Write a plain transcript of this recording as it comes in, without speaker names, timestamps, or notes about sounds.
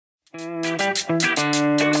Hola,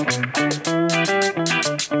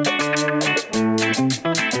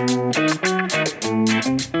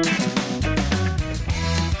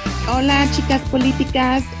 chicas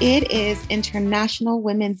políticas. It is International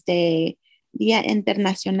Women's Day, Día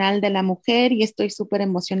Internacional de la Mujer, y estoy súper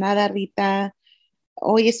emocionada, Rita.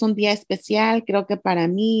 Hoy es un día especial, creo que para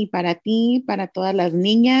mí, para ti, para todas las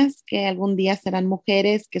niñas que algún día serán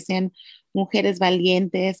mujeres, que sean mujeres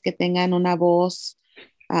valientes, que tengan una voz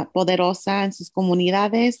poderosa en sus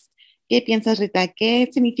comunidades. ¿Qué piensas, Rita? ¿Qué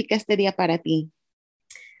significa este día para ti?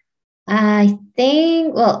 I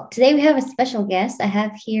think, well, today we have a special guest. I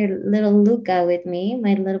have here little Luca with me,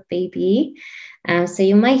 my little baby. So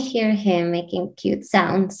you might hear him making cute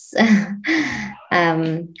sounds.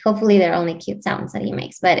 Hopefully, they're only cute sounds that he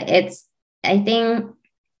makes, but I think,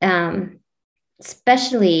 um,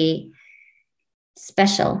 especially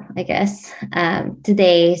special, I guess,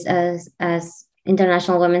 today as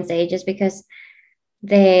International Women's Day, just because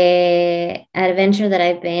the adventure that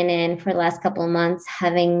I've been in for the last couple of months,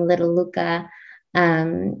 having little Luca,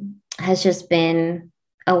 has just been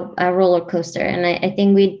a roller coaster. And I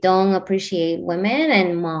think we don't appreciate women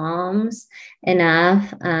and moms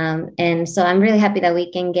enough. And so I'm really happy that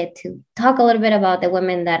we can get to talk a little bit about the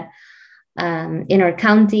women that in our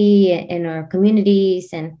county, in our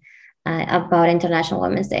communities, and about International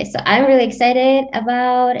Women's Day. So I'm really excited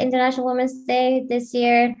about International Women's Day this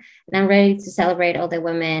year, and I'm ready to celebrate all the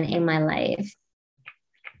women in my life.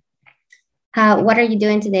 What are you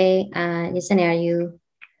doing today, Yesenia? Are you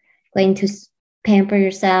going to pamper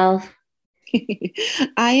yourself?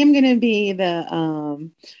 I am going to be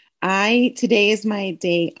today is my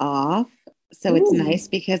day off. So it's Ooh. nice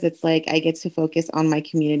because it's like I get to focus on my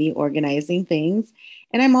community organizing things.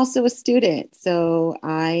 And I'm also a student. So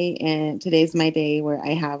today's my day where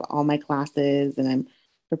I have all my classes and I'm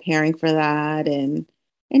preparing for that. And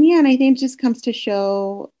yeah, and I think it just comes to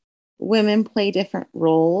show women play different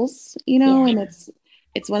roles, Yeah. and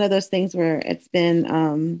it's one of those things where it's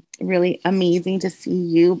been really amazing to see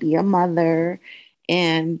you be a mother,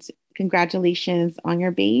 and congratulations on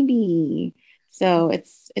your baby. So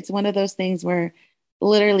it's one of those things where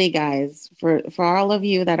literally, guys, for all of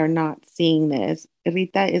you that are not seeing this,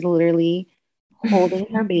 Rita is literally holding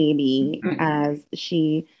her baby as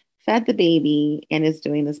she fed the baby and is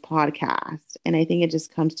doing this podcast. And I think it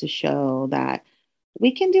just comes to show that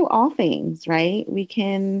we can do all things, right? We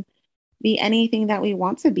can be anything that we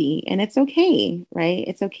want to be, and it's okay, right?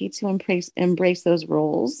 It's okay to embrace those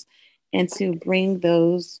roles and to bring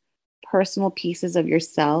those personal pieces of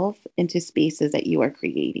yourself into spaces that you are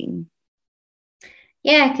creating.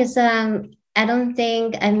 Yeah, because I don't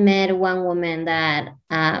think I've met one woman that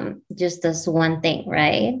just does one thing,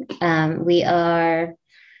 right?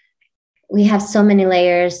 We have so many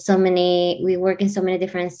layers, we work in so many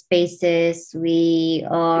different spaces. We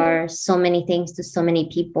are so many things to so many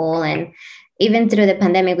people. And even through the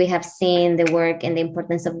pandemic, we have seen the work and the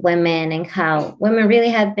importance of women and how women really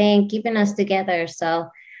have been keeping us together. So,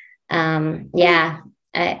 yeah,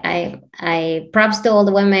 I props to all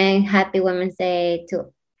the women. Happy Women's Day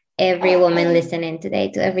to every woman listening today,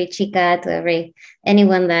 to every chica, to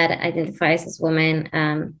anyone that identifies as woman.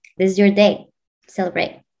 This is your day.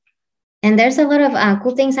 Celebrate. And there's a lot of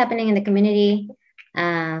cool things happening in the community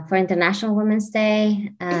for International Women's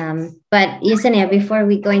Day. But Yesenia, before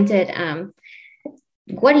we go into it,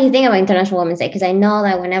 what do you think about International Women's Day? Because I know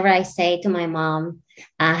that whenever I say to my mom,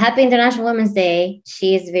 Happy International Women's Day,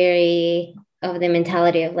 she is very of the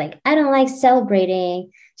mentality of like, I don't like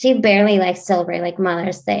celebrating. She barely likes celebrate like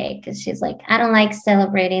Mother's Day because she's like, I don't like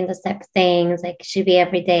celebrating those type of things. Like, it should be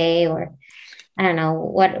every day, or I don't know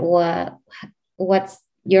what's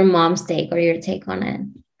your mom's take or your take on it?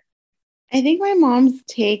 I think my mom's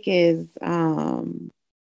take is probably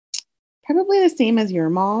the same as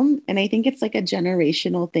your mom. And I think it's like a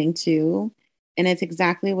generational thing too. And it's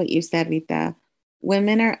exactly what you said, Rita.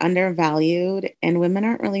 Women are undervalued and women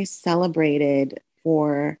aren't really celebrated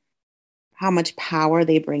for how much power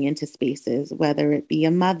they bring into spaces, whether it be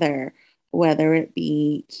a mother, whether it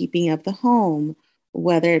be keeping up the home,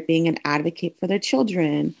 whether it being an advocate for their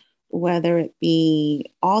children, whether it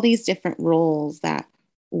be all these different roles that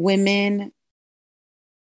women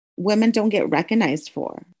women don't get recognized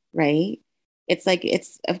for, right? It's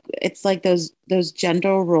like those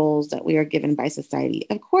gender roles that we are given by society.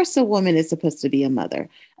 Of course, a woman is supposed to be a mother.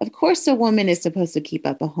 Of course, a woman is supposed to keep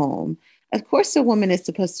up a home. Of course, a woman is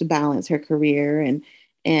supposed to balance her career and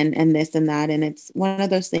this and that. And it's one of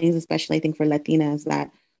those things, especially I think for Latinas,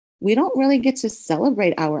 that we don't really get to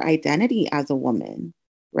celebrate our identity as a woman,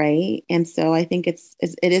 right? And so I think it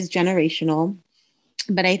is generational,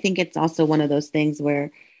 but I think it's also one of those things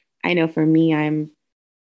where I know for me, I'm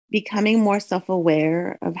becoming more self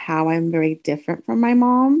aware of how I'm very different from my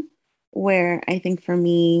mom, where I think for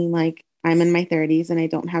me, like I'm in my 30s and I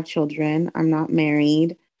don't have children, I'm not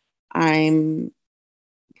married, I'm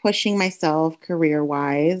pushing myself career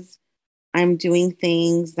wise, I'm doing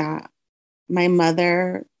things that my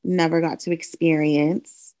mother never got to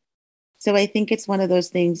experience. So I think it's one of those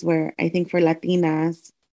things where I think for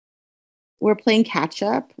Latinas, we're playing catch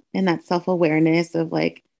up and that self awareness of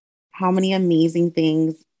like how many amazing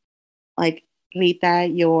things like Rita,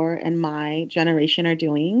 your and my generation are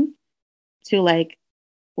doing to like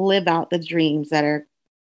live out the dreams that our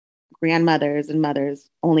grandmothers and mothers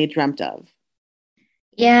only dreamt of.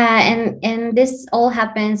 Yeah, and this all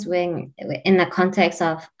happens when in the context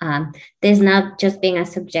of this not just being a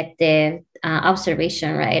subjective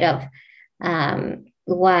observation, right? Of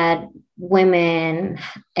what women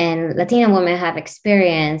and Latina women have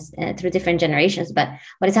experienced through different generations, but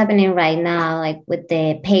what is happening right now, like with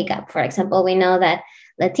the pay gap, for example, we know that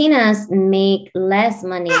Latinas make less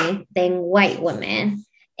money than white women.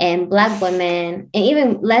 And Black women, and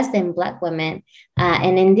even less than Black women,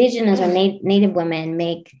 and indigenous or native women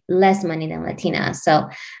make less money than Latinas. So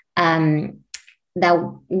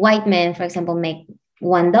that white men, for example, make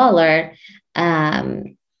 $1.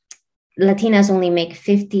 Latinas only make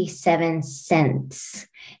 57 cents.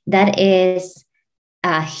 That is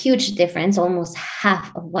a huge difference, almost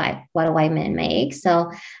half of what a white man makes.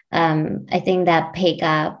 So I think that pay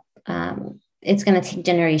gap, it's going to take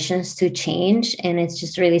generations to change, and it's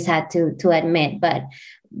just really sad to admit. But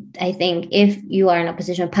I think if you are in a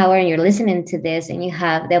position of power and you're listening to this and you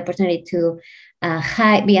have the opportunity to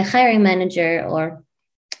be a hiring manager or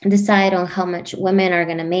decide on how much women are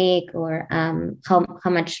going to make or how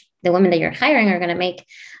much the women that you're hiring are going to make,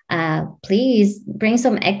 please bring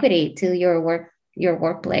some equity to your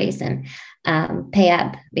workplace and pay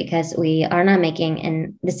up, because we are not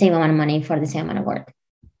making the same amount of money for the same amount of work.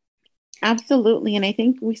 Absolutely. And I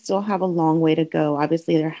think we still have a long way to go.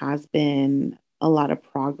 Obviously, there has been a lot of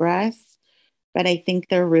progress, but I think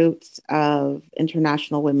the roots of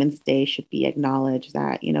International Women's Day should be acknowledged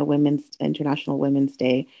that, Women's International Women's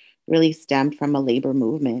Day really stemmed from a labor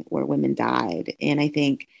movement where women died. And I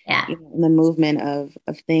think Yeah. In the movement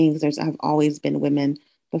of things, there's have always been women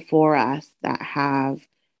before us that have,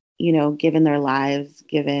 given their lives,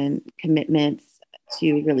 given commitments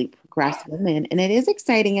to really progress women. And it is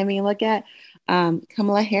exciting. I mean, look at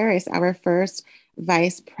Kamala Harris, our first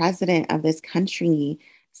vice president of this country,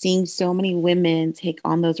 seeing so many women take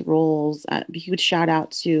on those roles. A huge shout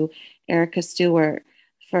out to Erica Stewart,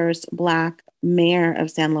 first Black mayor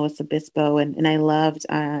of San Luis Obispo. And I loved,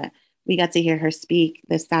 we got to hear her speak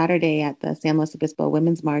this Saturday at the San Luis Obispo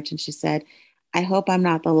Women's March. And she said, I hope I'm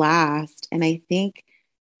not the last. And I think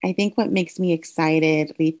what makes me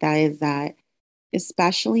excited, Rita, is that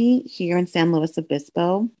especially here in San Luis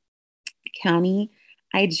Obispo County,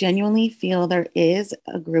 I genuinely feel there is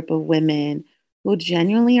a group of women who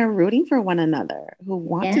genuinely are rooting for one another, who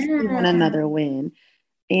want to see one Yeah. another win.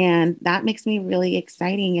 And that makes me really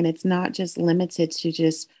exciting. And it's not just limited to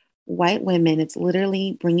just white women, it's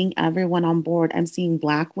literally bringing everyone on board. I'm seeing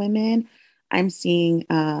Black women, I'm seeing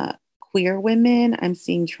queer women, I'm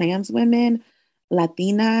seeing trans women,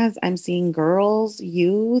 Latinas, I'm seeing girls,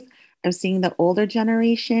 youth, I'm seeing the older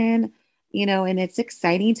generation, and it's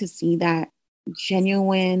exciting to see that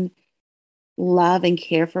genuine love and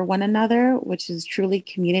care for one another, which is truly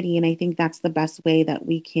community. And I think that's the best way that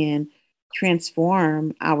we can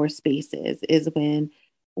transform our spaces is when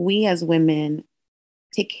we as women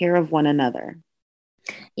take care of one another.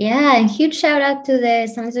 Yeah, and huge shout out to the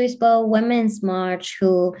San Luis Obispo Women's March,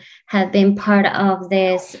 who have been part of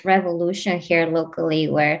this revolution here locally,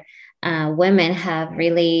 where women have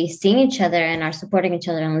really seen each other and are supporting each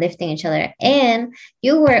other and lifting each other. And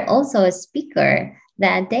you were also a speaker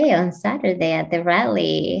that day on Saturday at the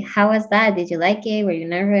rally. How was that? Did you like it? Were you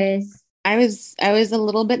nervous? I was a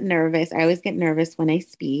little bit nervous. I always get nervous when I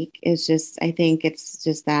speak. I think it's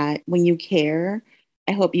just that when you care,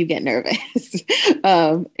 I hope you get nervous.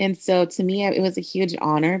 And so to me, it was a huge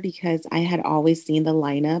honor because I had always seen the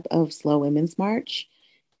lineup of Slow Women's March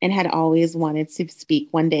and had always wanted to speak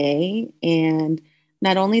one day. And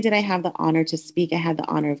not only did I have the honor to speak, I had the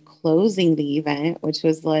honor of closing the event, which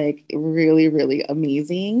was like really, really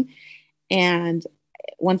amazing. And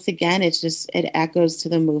once again, it echoes to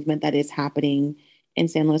the movement that is happening in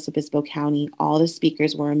San Luis Obispo County. All the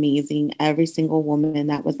speakers were amazing. Every single woman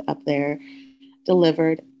that was up there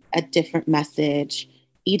delivered a different message.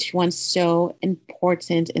 Each one so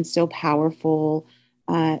important and so powerful.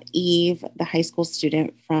 Eve, the high school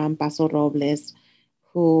student from Paso Robles,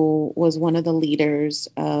 who was one of the leaders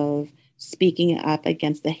of speaking up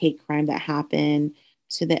against the hate crime that happened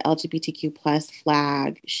to the LGBTQ plus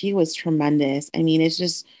flag. She was tremendous. I mean, it's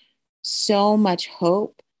just so much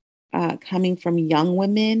hope coming from young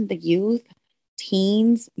women, the youth,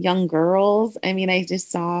 teens, young girls. I mean, I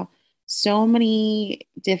just saw so many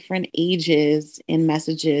different ages in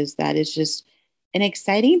messages that is just an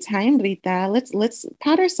exciting time, Rita. Let's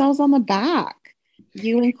pat ourselves on the back.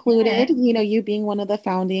 You Yeah. included, you know, you being one of the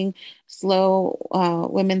founding Slow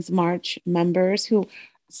Women's March members who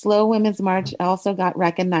Slow Women's March also got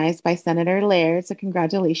recognized by Senator Laird. So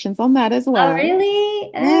congratulations on that as Oh, well. really?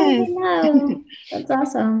 I Yes. didn't know. That's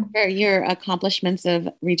awesome. Your accomplishments of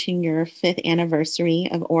reaching your fifth anniversary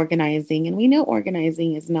of organizing. And we know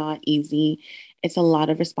organizing is not easy. It's a lot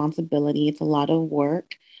of responsibility. It's a lot of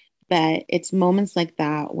work, but it's moments like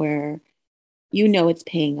that where you know it's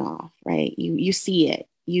paying off, right? You see it.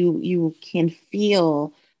 You can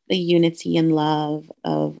feel the unity and love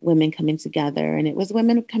of women coming together. And it was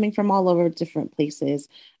women coming from all over different places.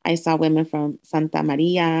 I saw women from Santa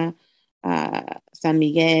Maria, San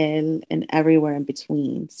Miguel, and everywhere in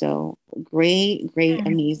between. So great, great,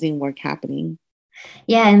 amazing work happening.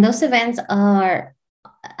 Yeah, and those events are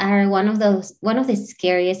one of the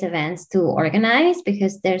scariest events to organize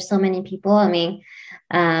because there's so many people. I mean,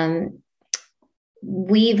 um,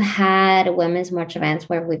 we've had women's march events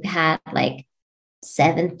where we've had like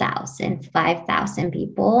 7,000, 5,000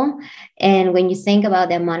 people. And when you think about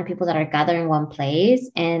the amount of people that are gathering in one place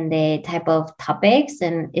and the type of topics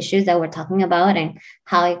and issues that we're talking about and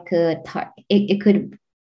how it could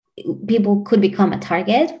people could become a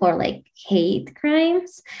target for like hate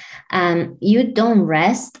crimes, you don't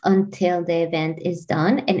rest until the event is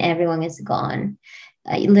done and everyone is gone.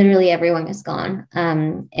 Literally everyone is gone.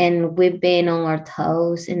 And we've been on our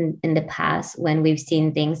toes in the past when we've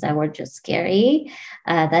seen things that were just scary,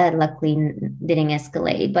 that luckily didn't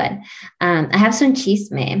escalate. But I have some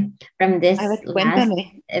chisme from A this ver, last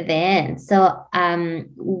cuéntame. event. So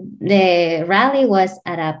the rally was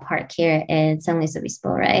at a park here in San Luis Obispo,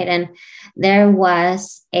 right? And there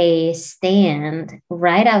was a stand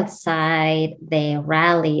right outside the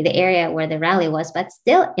rally, the area where the rally was, but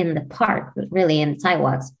still in the park, really in the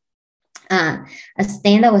sidewalks. A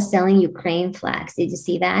stand that was selling Ukraine flags. Did you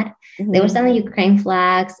see that? They were Mhm. selling Ukraine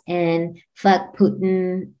flags and flag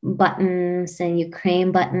Putin buttons and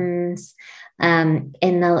Ukraine buttons. And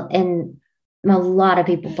a lot of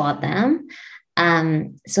people bought them.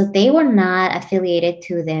 So they were not affiliated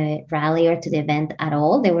to the rally or to the event at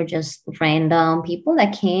all. They were just random people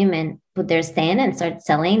that came and put their stand and started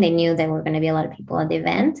selling. They knew there were going to be a lot of people at the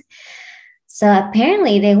event. So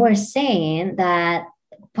apparently they were saying that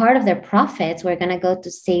part of their profits were going to go to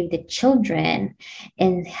save the children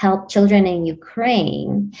and help children in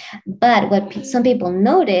Ukraine. But what some people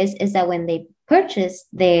notice is that when they purchased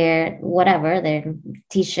their whatever, their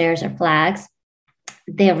t-shirts or flags,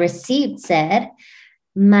 the receipt said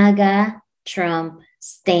MAGA Trump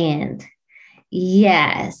stand.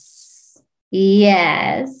 Yes.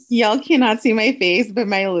 Yes. Y'all cannot see my face, but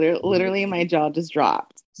literally my jaw just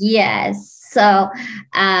dropped. Yes. So,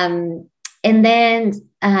 and then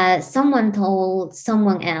someone told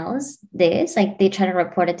someone else this, like they tried to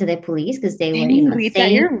report it to the police because they were, Dang, Rita,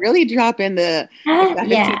 saying, you're really dropping the yeah.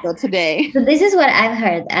 cafecito today. So this is what I've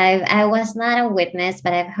heard. I was not a witness,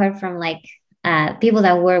 but I've heard from like people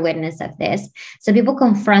that were witness of this. So people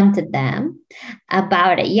confronted them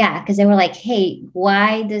about it. Yeah, because they were like, "Hey,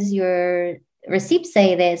 why does your receipt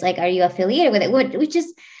say this? Like, are you affiliated with it?" Which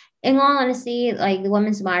is, in all honesty, like the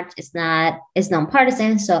Women's March is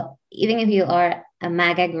nonpartisan. So even if you are a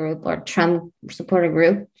MAGA group or Trump supporter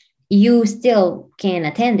group, you still can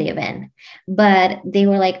attend the event. But they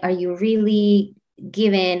were like, "Are you really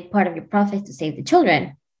giving part of your profit to save the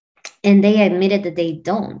children?" And they admitted that they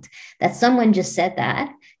don't, that someone just said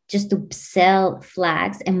that just to sell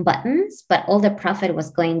flags and buttons, but all the profit was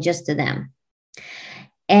going just to them.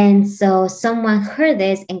 And so someone heard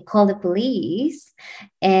this and called the police,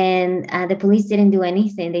 and the police didn't do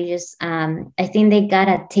anything. They just, I think they got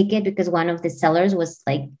a ticket because one of the sellers was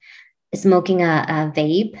like smoking a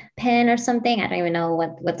vape pen or something. I don't even know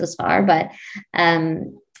what those are, but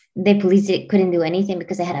the police couldn't do anything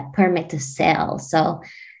because they had a permit to sell. So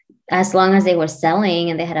as long as they were selling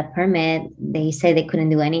and they had a permit, they say they couldn't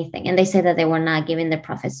do anything. And they said that they were not giving the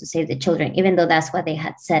profits to save the children, even though that's what they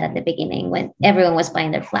had said at the beginning when everyone was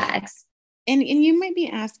buying their flags. And you might be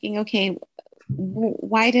asking, okay,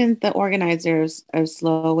 why didn't the organizers of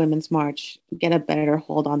Slow Women's March get a better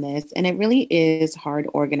hold on this? And it really is hard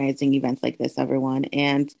organizing events like this, everyone.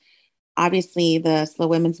 And Obviously, the Slow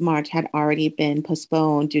Women's March had already been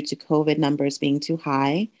postponed due to COVID numbers being too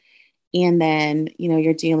high. And then,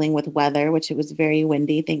 you're dealing with weather, which it was very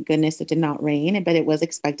windy. Thank goodness it did not rain, but it was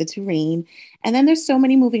expected to rain. And then there's so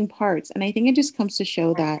many moving parts. And I think it just comes to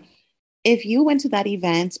show that if you went to that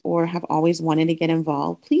event or have always wanted to get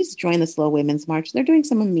involved, please join the Slow Women's March. They're doing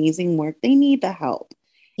some amazing work. They need the help.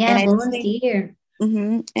 And Yeah, I just think, volunteer.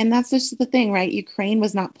 and that's just the thing, right? Ukraine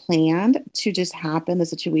was not planned to just happen, the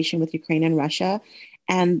situation with Ukraine and Russia.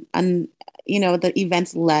 And the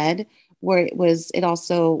events led where it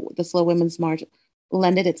also, the Slow Women's March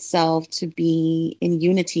lended itself to be in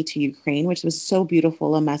unity to Ukraine, which was so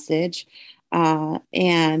beautiful a message. But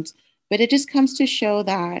it just comes to show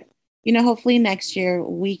that, hopefully next year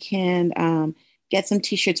we can get some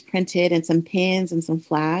t-shirts printed and some pins and some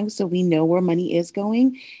flags so we know where money is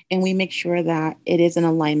going and we make sure that it is in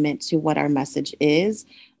alignment to what our message is.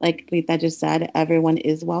 Like Rita just said, everyone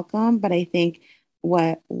is welcome, but I think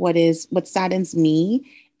what saddens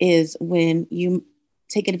me is when you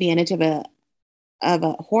take advantage of a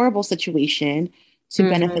horrible situation to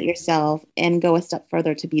benefit yourself and go a step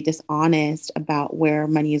further to be dishonest about where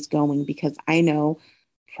money is going, because I know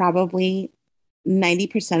probably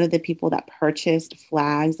 90% of the people that purchased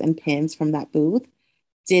flags and pins from that booth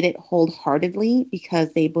did it wholeheartedly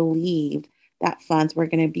because they believed that funds were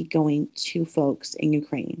going to be going to folks in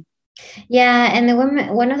Ukraine. Yeah, and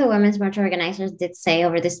one of the women's march organizers did say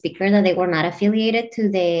over the speaker that they were not affiliated to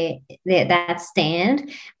that stand,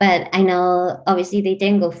 but I know obviously they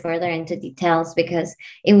didn't go further into details because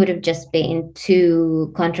it would have just been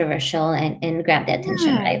too controversial and grab the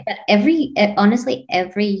attention, Yeah. right? But honestly,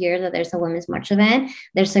 every year that there's a women's march event,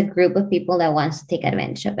 there's a group of people that wants to take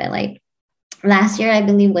advantage of it. Like last year, I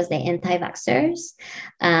believe, was the anti-vaxxers.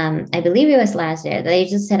 I believe it was last year. They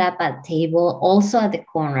just set up a table also at the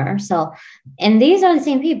corner. So, and these are the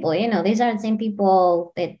same people, these are the same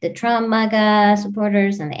people, the Trump MAGA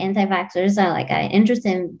supporters and the anti-vaxxers are like an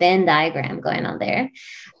interesting Venn diagram going on there.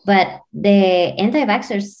 But the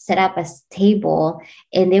anti-vaxxers set up a table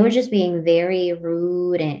and they were just being very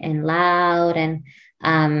rude and loud and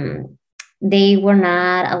they were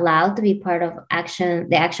not allowed to be part of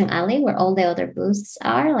the Action Alley, where all the other booths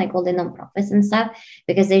are, like all the nonprofits and stuff,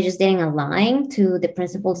 because they just didn't align to the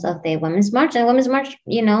principles of the Women's March. And Women's March,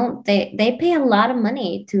 they pay a lot of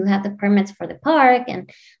money to have the permits for the park and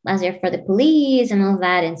last year for the police and all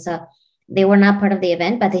that. And so they were not part of the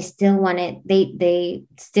event, but they still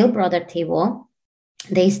brought their table.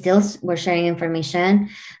 They still were sharing information.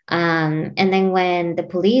 And then when the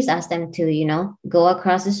police asked them to, go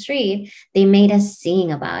across the street, they made a scene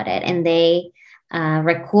about it and they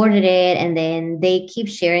recorded it. And then they keep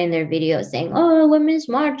sharing their videos saying, oh, Women's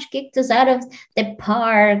March kicked us out of the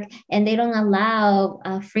park and they don't allow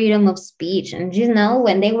freedom of speech. And,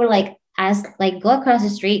 when they were like, go across the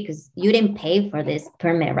street because you didn't pay for this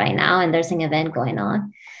permit right now and there's an event going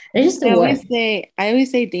on. They're just the worst. I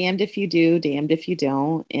always say, damned if you do, damned if you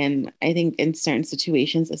don't. And I think in certain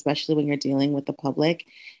situations, especially when you're dealing with the public,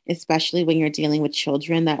 especially when you're dealing with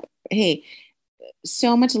children, that, hey,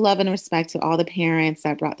 so much love and respect to all the parents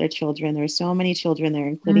that brought their children. There are so many children there,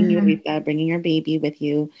 including you, Rita, bringing your baby with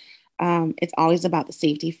you. It's always about the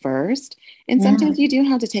safety first. And sometimes you do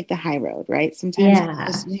have to take the high road, right?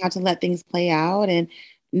 Sometimes you have to let things play out and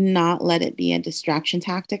not let it be a distraction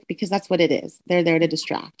tactic because that's what it is. They're there to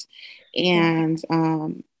distract. And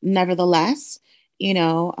nevertheless,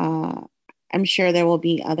 I'm sure there will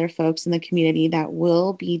be other folks in the community that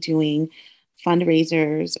will be doing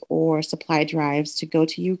fundraisers or supply drives to go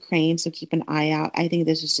to Ukraine. So keep an eye out. I think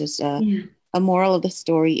this is just a moral of the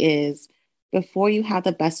story is before you have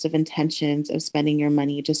the best of intentions of spending your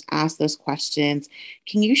money, just ask those questions.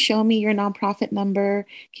 Can you show me your nonprofit number?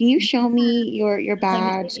 Can you show me your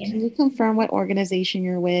badge? Can you confirm what organization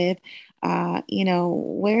you're with?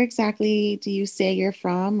 Where exactly do you say you're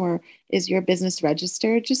from, or is your business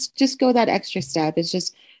registered? Just go that extra step. It's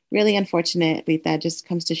just really unfortunate that just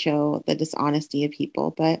comes to show the dishonesty of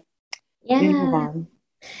people, but we move on.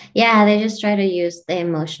 Yeah, they just try to use the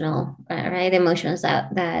emotional, right? The emotions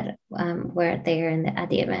that were there at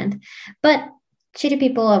the event, but shitty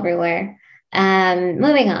people everywhere.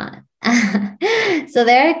 Moving on. So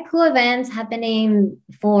there are cool events happening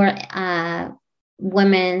for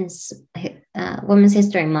Women's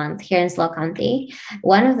History Month here in SLO County.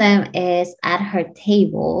 One of them is At Her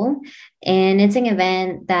Table, and it's an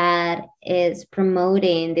event that is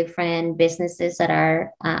promoting different businesses that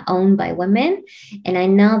are owned by women. And I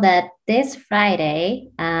know that this Friday,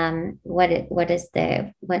 what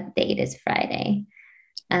date is Friday?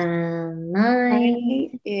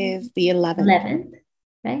 Friday is the 11th. 11th,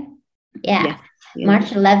 right? Yeah. Yes. Yeah.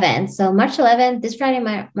 March 11th. So March 11th, this Friday,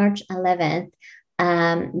 March 11th,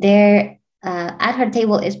 they're at her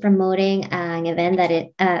table is promoting an event that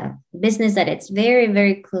it business that it's very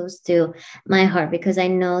very close to my heart because I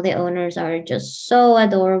know the owners are just so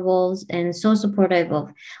adorable and so supportive of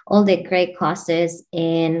all the great causes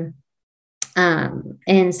in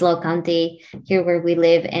SLO County, here where we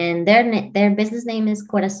live, and their business name is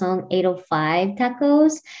Corazon 805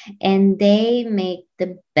 Tacos, and they make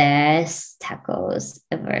the best tacos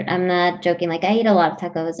ever. I'm not joking. Like I eat a lot of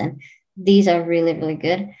tacos, and these are really really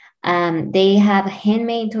good. They have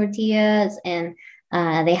handmade tortillas and.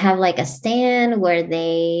 They have like a stand where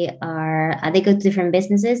they go to different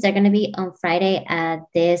businesses. They're going to be on Friday at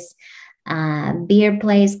this beer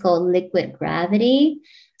place called Liquid Gravity,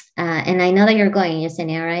 and I know that you're going,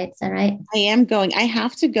 Yesenia, right? Is that right? I am going. I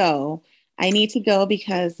have to go. I need to go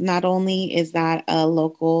because not only is that a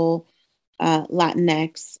local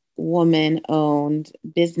Latinx woman owned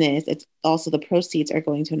business, it's also the proceeds are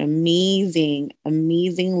going to an amazing,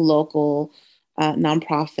 amazing local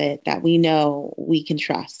nonprofit that we know we can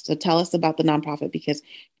trust. So tell us about the nonprofit because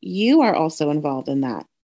you are also involved in that.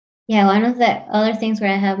 Yeah, one of the other things where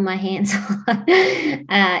I have my hands on.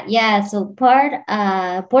 Yeah, so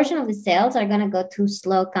portion of the sales are gonna go to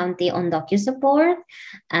SLO County on DocuSupport.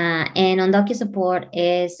 And on DocuSupport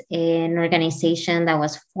is an organization that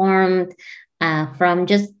was formed from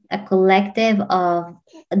just a collective of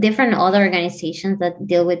different other organizations that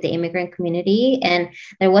deal with the immigrant community. And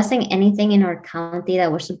there wasn't anything in our county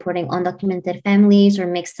that was supporting undocumented families or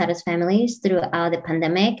mixed status families throughout the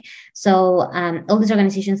pandemic. So all these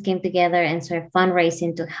organizations came together and started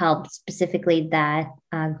fundraising to help specifically that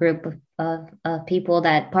group of people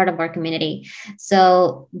that part of our community.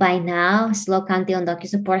 So by now, SLO County on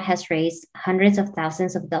DocuSupport has raised hundreds of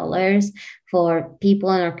thousands of dollars for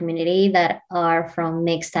people in our community that are from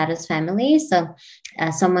mixed status families. So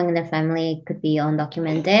someone in their family could be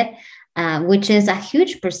undocumented. Which is a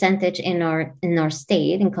huge percentage in our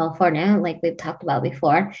state in California, like we've talked about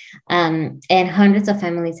before, and hundreds of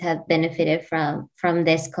families have benefited from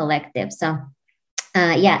this collective. So,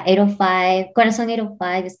 yeah, 805 Corazon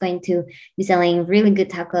 805 is going to be selling really good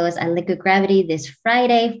tacos at Liquid Gravity this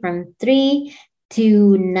Friday from 3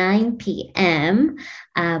 to 9 p.m.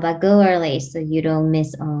 But go early so you don't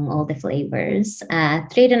miss on all the flavors.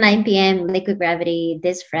 3 to 9 p.m. Liquid Gravity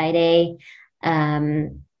this Friday.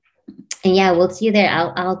 And yeah, we'll see you there.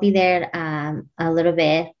 I'll be there a little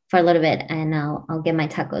bit for a little bit, and I'll get my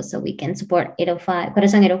tacos so we can support 805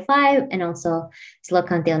 Corazon 805 and also SLO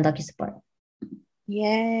County on DocuSupport.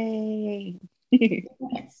 Yay.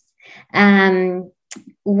 Yes.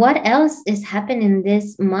 What else is happening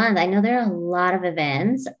this month? I know there are a lot of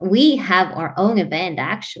events. We have our own event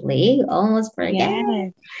actually. Almost forget.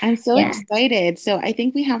 Yes, I'm so Yeah. excited. So I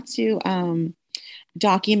think we have to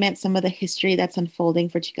document some of the history that's unfolding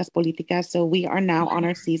for Chicas Politicas. So we are now on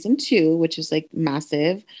our season 2, which is like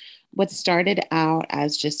massive. What started out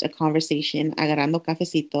as just a conversation, agarrando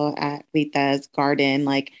cafecito at Rita's garden,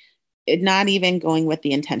 like not even going with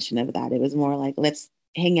the intention of that. It was more like, let's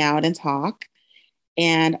hang out and talk.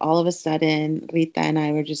 And all of a sudden, Rita and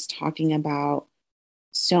I were just talking about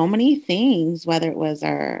so many things, whether it was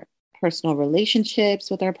our personal relationships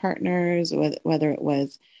with our partners, whether it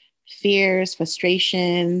was fears,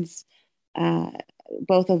 frustrations. Uh,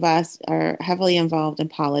 Both of us are heavily involved in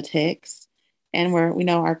politics, and we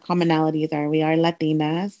know our commonalities are we are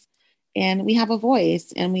Latinas, and we have a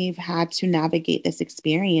voice, and we've had to navigate this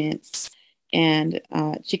experience. And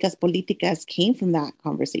Chicas Politicas came from that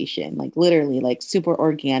conversation, like literally, like super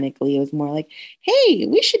organically. It was more like, hey,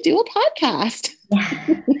 we should do a podcast.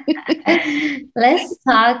 Let's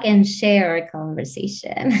talk and share our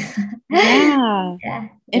conversation. Yeah. Yeah.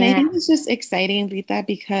 And I Yeah. think it's just exciting, Rita,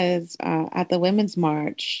 because at the Women's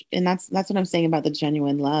March, and that's what I'm saying about the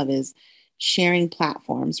genuine love is sharing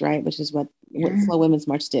platforms, right? Which is what Yeah. Slow Women's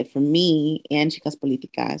March did for me and Chicas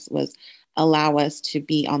Politicas was allow us to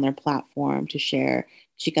be on their platform to share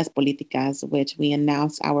Chicas Politicas, which we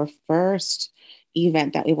announced our first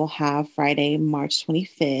event that we will have Friday, March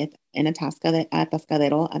 25th in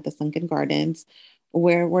Atascadero at the Sunken Gardens,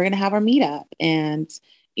 where we're going to have our meetup. And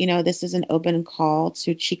this is an open call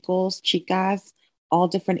to chicos, chicas, all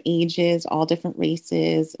different ages, all different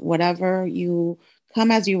races, whatever you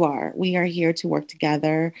come as you are. We are here to work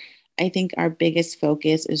together. I think our biggest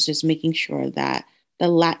focus is just making sure that the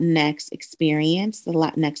Latinx experience, the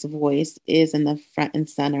Latinx voice is in the front and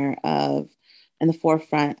center of, in the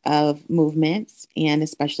forefront of movements, and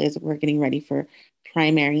especially as we're getting ready for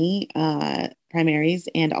primaries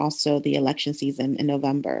and also the election season in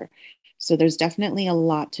November. So there's definitely a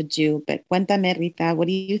lot to do. But cuéntame, Rita, what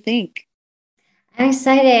do you think? I'm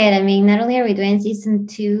excited. I mean, not only are we doing season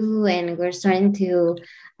two and we're starting to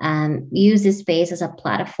use this space as a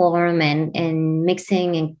platform and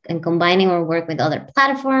mixing and combining our work with other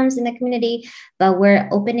platforms in the community, but we're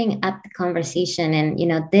opening up the conversation.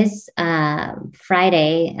 And, this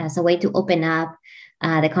Friday, as a way to open up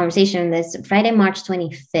the conversation, this Friday, March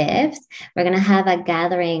 25th, we're going to have a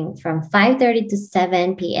gathering from 5:30 to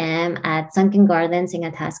 7 p.m. at Sunken Gardens in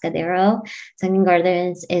Atascadero. Sunken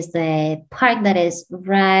Gardens is the park that is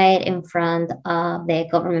right in front of the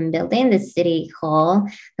government building, the city hall,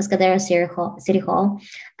 Pescadero City Hall.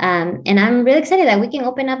 And I'm really excited that we can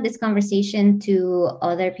open up this conversation to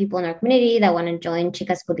other people in our community that want to join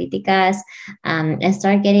Chicas Políticas, and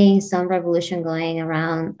start getting some revolution going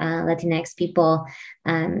around Latinx people.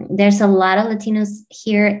 There's a lot of Latinos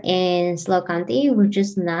here in SLO County. We're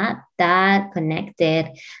just not that connected.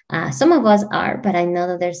 Some of us are, but I know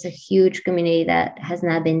that there's a huge community that has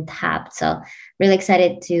not been tapped. So really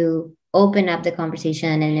excited to open up the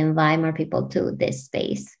conversation and invite more people to this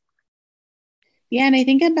space. Yeah, and I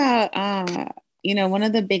think about one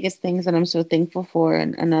of the biggest things that I'm so thankful for,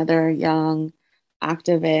 and another young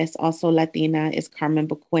activist, also Latina, is Carmen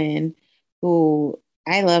Bequin, who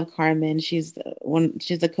I love Carmen. She's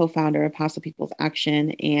the co-founder of House of People's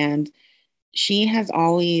Action, and she has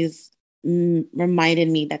always reminded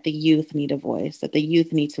me that the youth need a voice, that the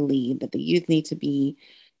youth need to lead, that the youth need to be,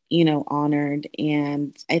 honored.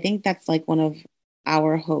 And I think that's like one of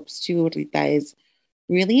our hopes too, Rita, is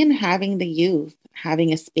really in having the youth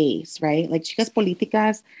having a space, right? Like Chicas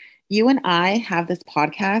Políticas, you and I have this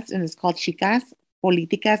podcast and it's called Chicas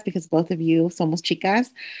Políticas because both of you somos chicas,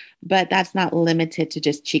 but that's not limited to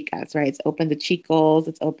just chicas, right? It's open to chicos,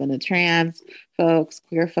 it's open to trans folks,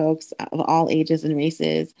 queer folks of all ages and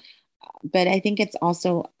races. But I think it's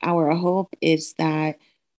also our hope is that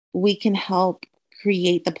we can help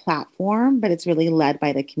create the platform, but it's really led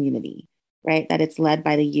by the community, right? That it's led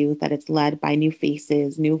by the youth, that it's led by new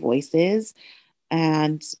faces, new voices,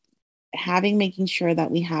 and making sure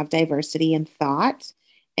that we have diversity in thought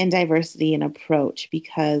and diversity in approach.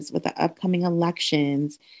 Because with the upcoming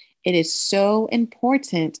elections, it is so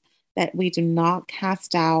important that we do not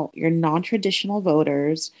cast out your non traditional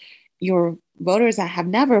voters, your voters that have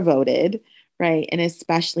never voted, right? And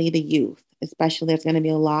especially the youth. Especially, there's going to be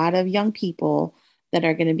a lot of young people that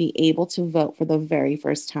are going to be able to vote for the very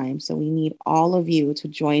first time. So we need all of you to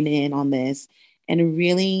join in on this and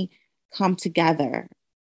really come together.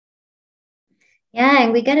 Yeah,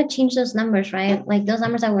 and we got to change those numbers, right? Like those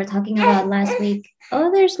numbers that we are talking about last week.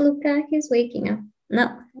 Oh, there's Luca. He's waking up. No,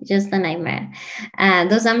 just a nightmare.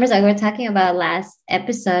 Those numbers that we are talking about last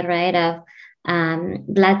episode, right? Of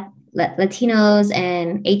Latinos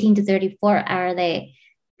and 18 to 34 are the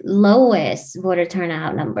lowest voter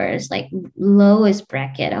turnout numbers, like lowest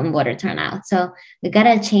bracket on voter turnout. So we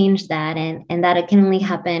gotta change that, and that it can only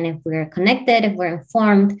happen if we're connected, if we're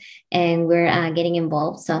informed, and we're getting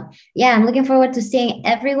involved. So yeah, I'm looking forward to seeing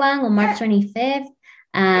everyone on March 25th.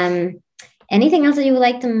 Anything else that you would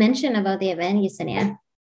like to mention about the event, Yesenia?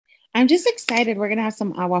 I'm just excited. We're gonna have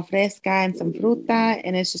some agua fresca and some fruta,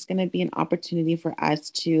 and it's just gonna be an opportunity for us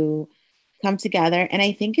to come together. And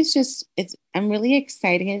I think I'm really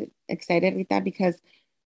excited with that because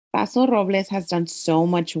Paso Robles has done so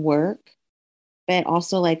much work, but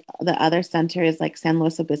also like the other center is like San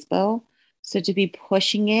Luis Obispo. So to be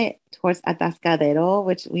pushing it towards Atascadero,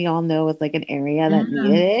 which we all know is like an area that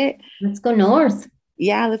needed it. Let's go north.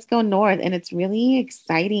 Yeah, let's go north. And it's really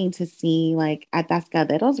exciting to see like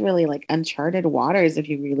Atascadero's really like uncharted waters if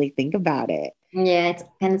you really think about it. Yeah, it's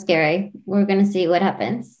kind of scary. We're gonna see what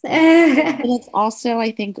happens. And it's also,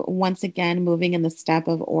 I think, once again, moving in the step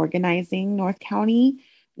of organizing North County,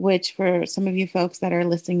 which for some of you folks that are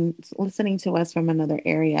listening to us from another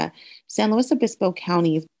area, San Luis Obispo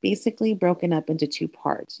County is basically broken up into two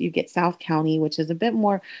parts. You get South County, which is a bit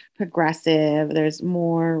more progressive, there's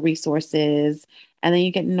more resources, and then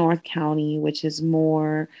you get North County, which is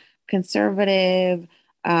more conservative.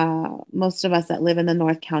 Most of us that live in the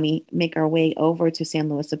North County make our way over to San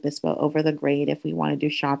Luis Obispo over the grade if we want to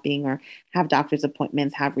do shopping or have doctor's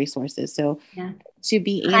appointments, have resources. So yeah, to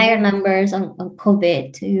be higher able, numbers on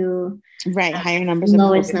COVID to right, higher numbers of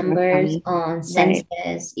lowest COVID in North numbers County, on right,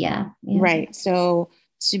 census. Yeah, yeah. right. So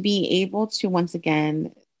to be able to once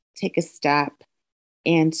again take a step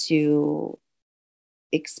and to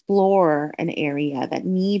explore an area that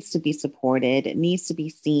needs to be supported, it needs to be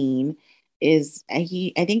seen, I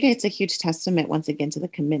think it's a huge testament once again to the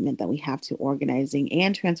commitment that we have to organizing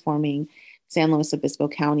and transforming San Luis Obispo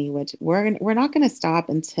County, which we're not going to stop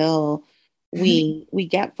until we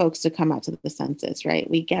get folks to come out to the census, right?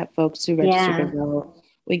 We get folks to register to Yeah. vote.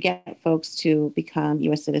 We get folks to become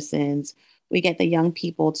US citizens. We get the young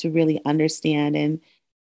people to really understand. And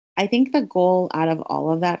I think the goal out of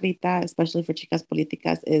all of that, Rita, especially for Chicas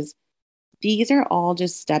Politicas, is these are all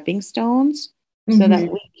just stepping stones so that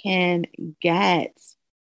Mm-hmm. we can get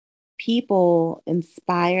people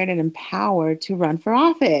inspired and empowered to run for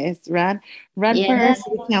office, run for Yeah.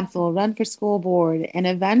 city council, run for school board, and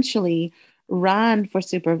eventually run for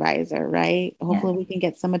supervisor, right? Yeah. Hopefully we can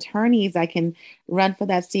get some attorneys that can run for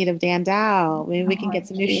that seat of Dan Dow. Maybe we can Oh, get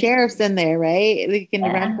some new geez. sheriffs in there, right? We can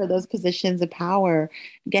run Yeah. for those positions of power,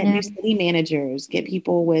 get Yeah. new city managers, get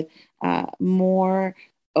people with more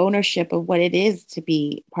ownership of what it is to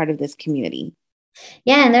be part of this community.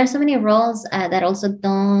 Yeah, and there are so many roles that also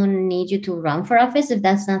don't need you to run for office if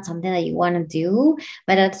that's not something that you want to do,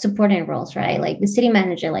 but supporting roles, right? Like the city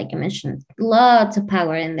manager, like I mentioned, lots of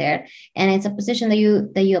power in there, and it's a position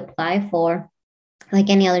that you apply for like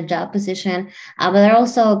any other job position. But there are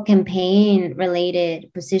also campaign related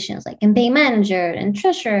positions like campaign manager and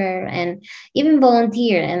treasurer and even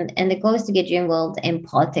volunteer. And the goal is to get you involved in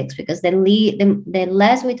politics because the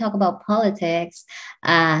less we talk about politics,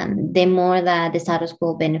 the more that the status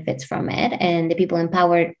quo benefits from it. And the people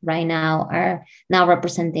empowered right now are now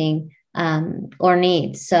representing our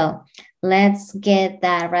needs. So let's get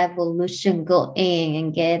that revolution going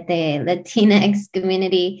and get the Latinx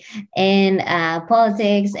community in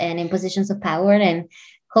politics and in positions of power. And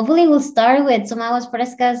hopefully we'll start with Sumawas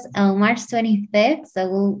Frescas on March 25th.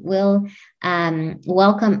 So we'll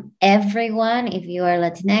welcome everyone. If you are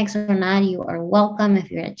Latinx or not, you are welcome.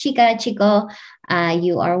 If you're a chica, chico,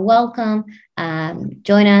 you are welcome.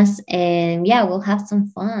 Join us and yeah, we'll have some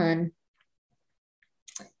fun.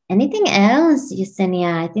 Anything else,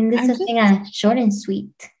 Yesenia? I think this I'm has been just a short and sweet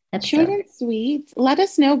short episode. and sweet. Let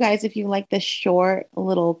us know, guys, if you like the short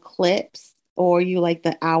little clips or you like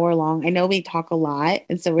the hour long. I know we talk a lot,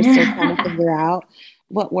 and so we're still trying to figure out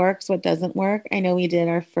what works, what doesn't work. I know we did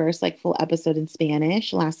our first like full episode in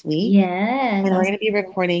Spanish last week, Yes, and we're I'm going to be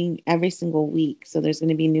recording every single week. So there's going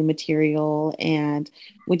to be new material, and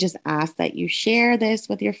we just ask that you share this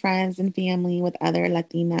with your friends and family, with other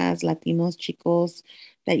Latinas, Latinos, chicos,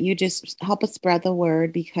 that you just help us spread the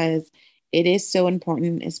word because it is so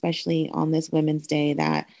important, especially on this Women's Day,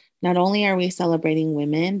 that not only are we celebrating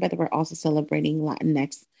women, but we're also celebrating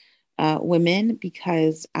Latinx women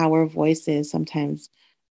because our voices sometimes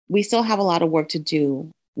we still have a lot of work to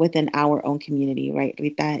do within our own community, right,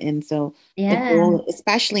 Rita? And so the yeah. goal,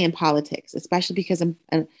 especially in politics, especially because in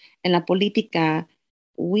la política,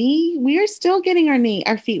 we are still getting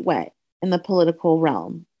our feet wet in the political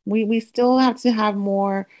realm. We still have to have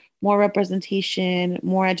more representation,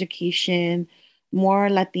 more education, more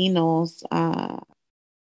Latinos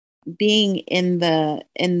being in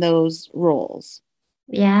those roles.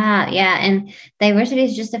 Yeah, yeah. And diversity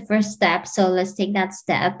is just the first step. So let's take that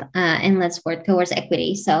step and let's work towards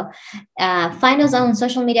equity. So find us on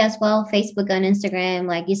social media as well, Facebook and Instagram.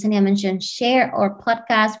 Like Yesenia mentioned, share our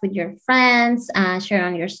podcast with your friends, share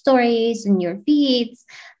on your stories and your feeds,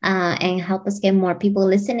 and help us get more people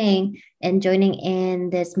listening and joining in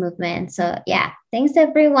this movement. So yeah, thanks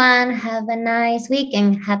everyone. Have a nice week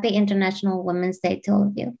and happy International Women's Day to all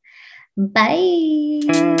of you. Bye.